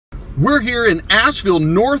We're here in Asheville,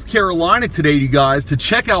 North Carolina today, you guys, to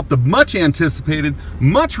check out the much anticipated,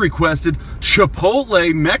 much requested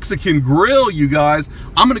Chipotle Mexican Grill, you guys.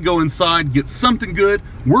 I'm gonna go inside, get something good.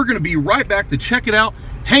 We're gonna be right back to check it out.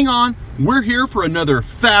 Hang on, we're here for another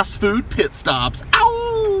fast food pit stops. Ow!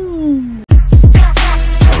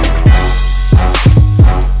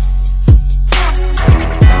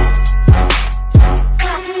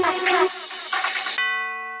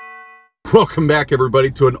 Welcome back, everybody,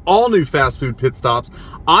 to an all-new fast food pit stops.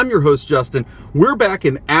 I'm your host, Justin. We're back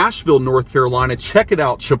in Asheville, North Carolina. Check it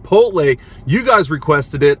out, Chipotle. You guys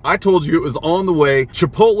requested it. I told you it was on the way.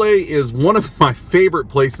 Chipotle is one of my favorite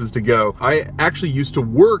places to go. I actually used to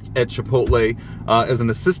work at Chipotle as an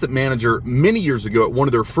assistant manager many years ago at one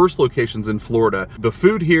of their first locations in Florida. The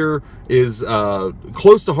food here is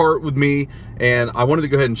close to heart with me, and I wanted to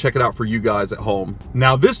go ahead and check it out for you guys at home.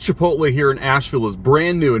 Now, this Chipotle here in Asheville is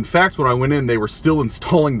brand new. In fact, when I went in, they were still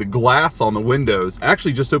installing the glass on the windows.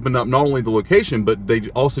 Actually just opened up not only the location, but they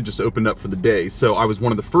also just opened up for the day. So I was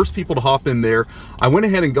one of the first people to hop in there. I went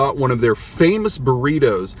ahead and got one of their famous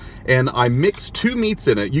burritos, and I mixed 2 meats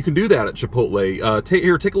in it. You can do that at Chipotle.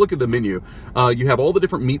 Here, take a look at the menu. You have all the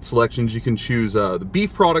different meat selections. You can choose the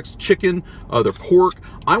beef products, chicken, the pork.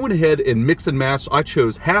 I went ahead and mix and matched. I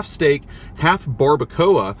chose half steak, half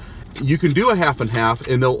barbacoa. You can do a half and half,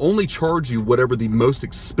 and they'll only charge you whatever the most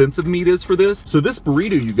expensive meat is for this. So this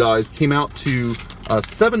burrito, you guys, came out to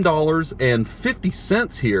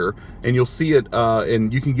 $7.50 here, and you'll see it,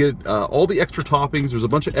 and you can get all the extra toppings. There's a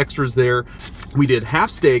bunch of extras there. We did half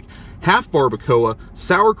steak, half barbacoa,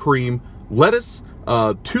 sour cream, lettuce,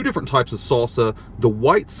 2 different types of salsa, the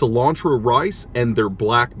white cilantro rice, and their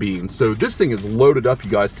black beans. So this thing is loaded up, you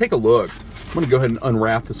guys. Take a look. I'm gonna go ahead and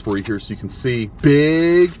unwrap this for you here so you can see.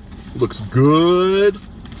 Big, looks good.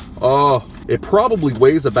 Oh, it probably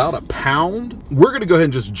weighs about a pound. We're gonna go ahead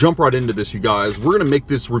and just jump right into this, you guys. We're gonna make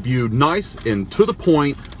this review nice and to the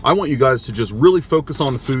point. I want you guys to just really focus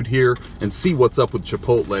on the food here and see what's up with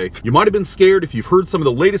Chipotle. You might have been scared if you've heard some of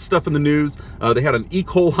the latest stuff in the news. They had an E.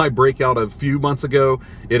 coli breakout a few months ago.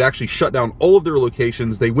 It actually shut down all of their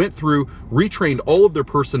locations. They went through, retrained all of their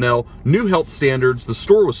personnel, new health standards. The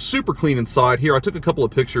store was super clean inside. Here, I took a couple of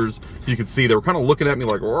pictures. You can see they were kind of looking at me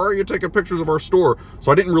like, why are you taking pictures of our store?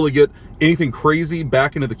 So I didn't really get anything crazy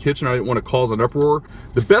back into the kitchen. I didn't want to cause an uproar.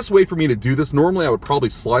 The best way for me to do this, normally I would probably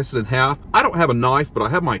slice it in half. I don't have a knife, but I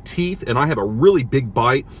have my teeth and I have a really big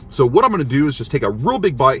bite. So what I'm going to do is just take a real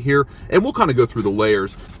big bite here, and we'll kind of go through the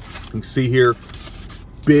layers. You can see here,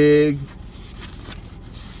 big,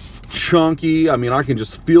 chunky. I mean, I can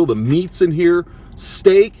just feel the meats in here.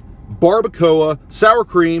 Steak, barbacoa, sour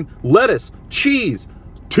cream, lettuce, cheese,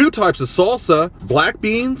 2 types of salsa, black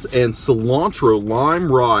beans, and cilantro lime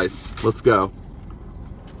rice. Let's go.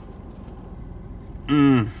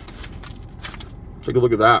 Take a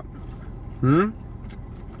look at that.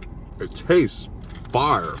 It tastes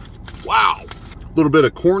fire. Wow. A little bit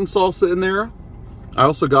of corn salsa in there. I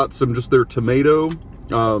also got some just their tomato,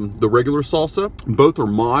 the regular salsa. Both are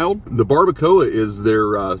mild. The barbacoa is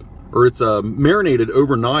their, it's marinated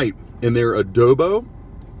overnight in their adobo.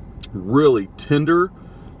 Really tender,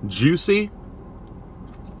 juicy,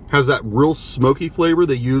 has that real smoky flavor.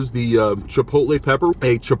 They use the chipotle pepper.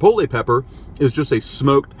 A chipotle pepper is just a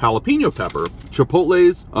smoked jalapeno pepper.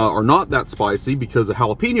 Chipotles are not that spicy because a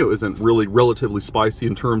jalapeno isn't really relatively spicy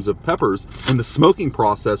in terms of peppers. And the smoking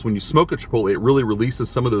process, when you smoke a chipotle, it really releases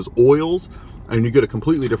some of those oils, and you get a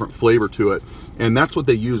completely different flavor to it. And that's what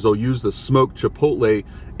they use. They'll use the smoked chipotle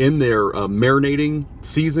in their marinating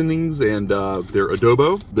seasonings and their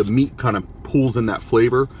adobo. The meat kind of pulls in that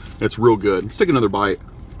flavor. It's real good. Let's take another bite.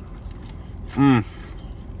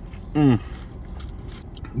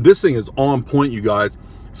 This thing is on point, you guys.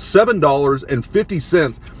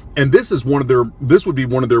 $7.50, and this is this would be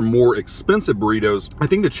one of their more expensive burritos. I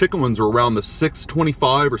think the chicken ones are around the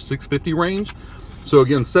 $6.25 or $6.50 range. So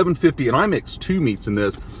again, $7.50, and I mixed 2 meats in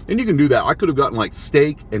this, and you can do that. I could have gotten like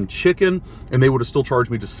steak and chicken, and they would have still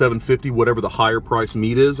charged me just $7.50, whatever the higher price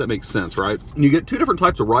meat is. That makes sense, right? And you get 2 different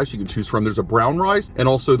types of rice you can choose from. There's a brown rice and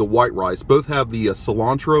also the white rice. Both have the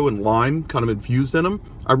cilantro and lime kind of infused in them.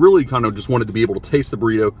 I really kind of just wanted to be able to taste the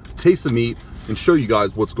burrito, taste the meat, and show you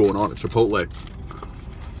guys what's going on at Chipotle.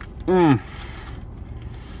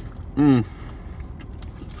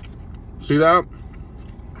 See that?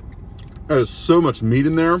 There's so much meat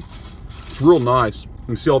in there. It's real nice. You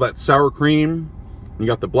can see all that sour cream. You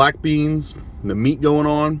got the black beans and the meat going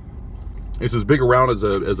on. It's as big around as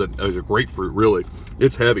a grapefruit, really.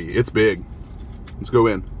 It's heavy. It's big. Let's go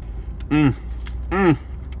in.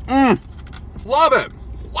 Love it.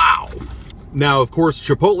 Wow. Now, of course,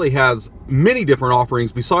 Chipotle has many different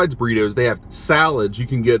offerings besides burritos. They have salads. You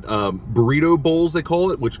can get burrito bowls, they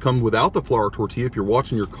call it, which come without the flour tortilla if you're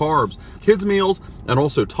watching your carbs. Kids meals, and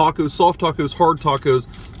also tacos, soft tacos, hard tacos.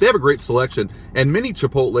 They have a great selection. And many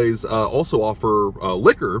Chipotles also offer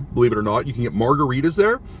liquor, believe it or not. You can get margaritas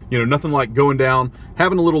there. You know, nothing like going down,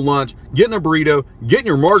 having a little lunch, getting a burrito, getting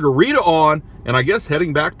your margarita on, and I guess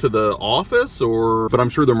heading back to the office, but I'm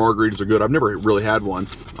sure their margaritas are good. I've never really had one.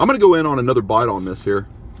 I'm gonna go in on another bite on this here.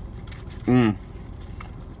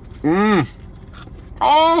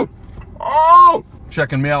 Oh!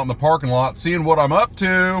 Checking me out in the parking lot, seeing what I'm up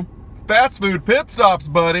to. Fast food pit stops,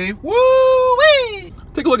 buddy. Woo-wee!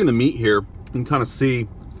 Take a look at the meat here and kind of see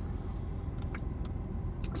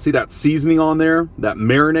that seasoning on there, that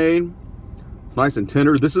marinade. It's nice and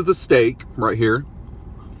tender. This is the steak right here.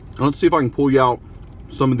 Let's see if I can pull you out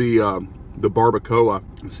some of the barbacoa.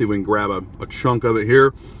 Let's see if we can grab a chunk of it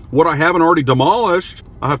here. What I haven't already demolished,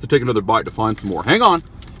 I have to take another bite to find some more. Hang on.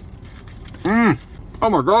 Oh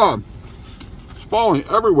my God. It's falling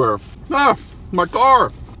everywhere. Ah, my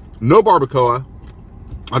car. No barbacoa.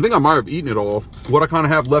 I think I might have eaten it all. What I kind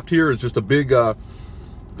of have left here is just a big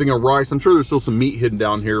thing of rice. I'm sure there's still some meat hidden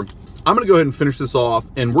down here. I'm gonna go ahead and finish this off,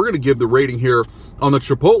 and we're gonna give the rating here on the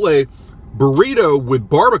Chipotle burrito with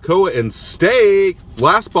barbacoa and steak.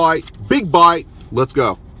 Last bite, big bite. Let's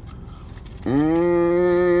go.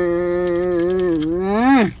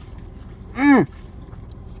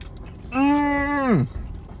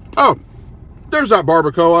 Oh, there's that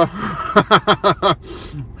barbacoa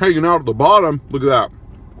hanging out at the bottom. Look at that.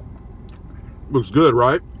 Looks good,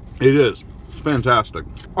 right? It is. It's fantastic.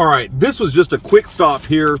 All right, this was just a quick stop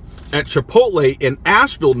here at Chipotle in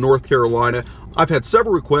Asheville, North Carolina. I've had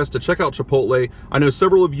several requests to check out Chipotle. I know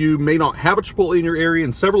several of you may not have a Chipotle in your area,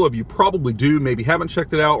 and several of you probably do, maybe haven't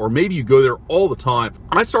checked it out, or maybe you go there all the time.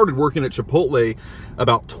 I started working at Chipotle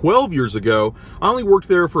about 12 years ago. I only worked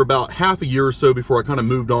there for about half a year or so before I kind of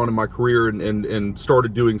moved on in my career and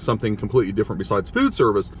started doing something completely different besides food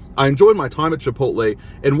service. I enjoyed my time at Chipotle,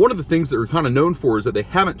 and one of the things that they're kind of known for is that they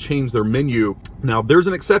haven't changed their menu. Now, there's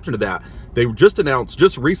an exception to that. They just announced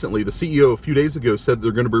just recently, the CEO a few days ago said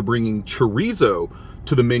they're going to be bringing chorizo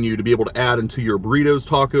to the menu to be able to add into your burritos,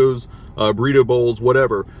 tacos, burrito bowls,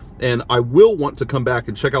 whatever. And I will want to come back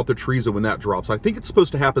and check out the chorizo when that drops. I think it's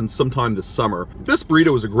supposed to happen sometime this summer. This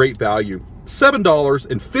burrito is a great value.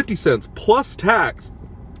 $7.50 plus tax.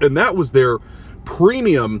 And that was their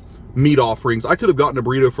premium meat offerings. I could have gotten a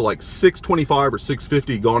burrito for like $6.25 or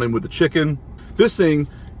 $6.50, gone in with the chicken. This thing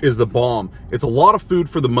is the bomb. It's a lot of food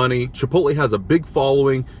for the money. Chipotle has a big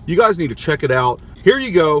following. You guys need to check it out. Here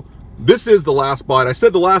you go. This is the last bite. I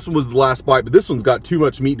said the last one was the last bite, but this one's got too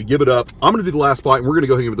much meat to give it up. I'm gonna do the last bite, and we're gonna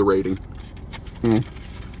go ahead and give it the rating.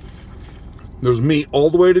 There's meat all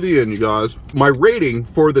the way to the end, you guys. My rating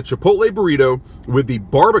for the Chipotle burrito with the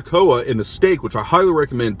barbacoa and the steak, which I highly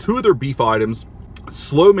recommend, 2 of their beef items,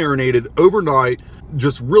 slow marinated overnight,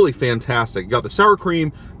 just really fantastic. Got the sour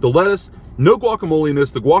cream, the lettuce. No guacamole in this.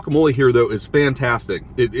 The guacamole here, though, is fantastic.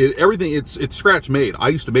 Everything, it's scratch made. I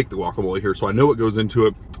used to make the guacamole here, so I know what goes into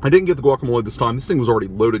it. I didn't get the guacamole this time. This thing was already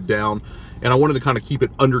loaded down, and I wanted to kind of keep it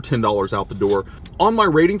under $10 out the door. On my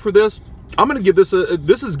rating for this, I'm going to give this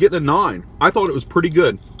this is getting a 9. I thought it was pretty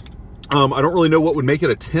good. I don't really know what would make it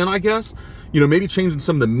a 10, I guess. You know, maybe changing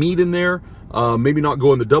some of the meat in there, maybe not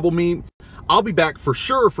going the double meat. I'll be back for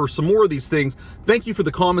sure for some more of these things. Thank you for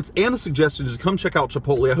the comments and the suggestions to come check out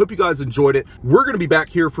Chipotle. I hope you guys enjoyed it. We're going to be back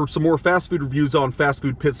here for some more fast food reviews on Fast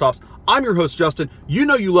Food Pit Stops. I'm your host, Justin. You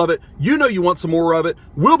know you love it. You know you want some more of it.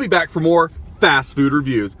 We'll be back for more fast food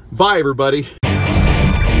reviews. Bye, everybody.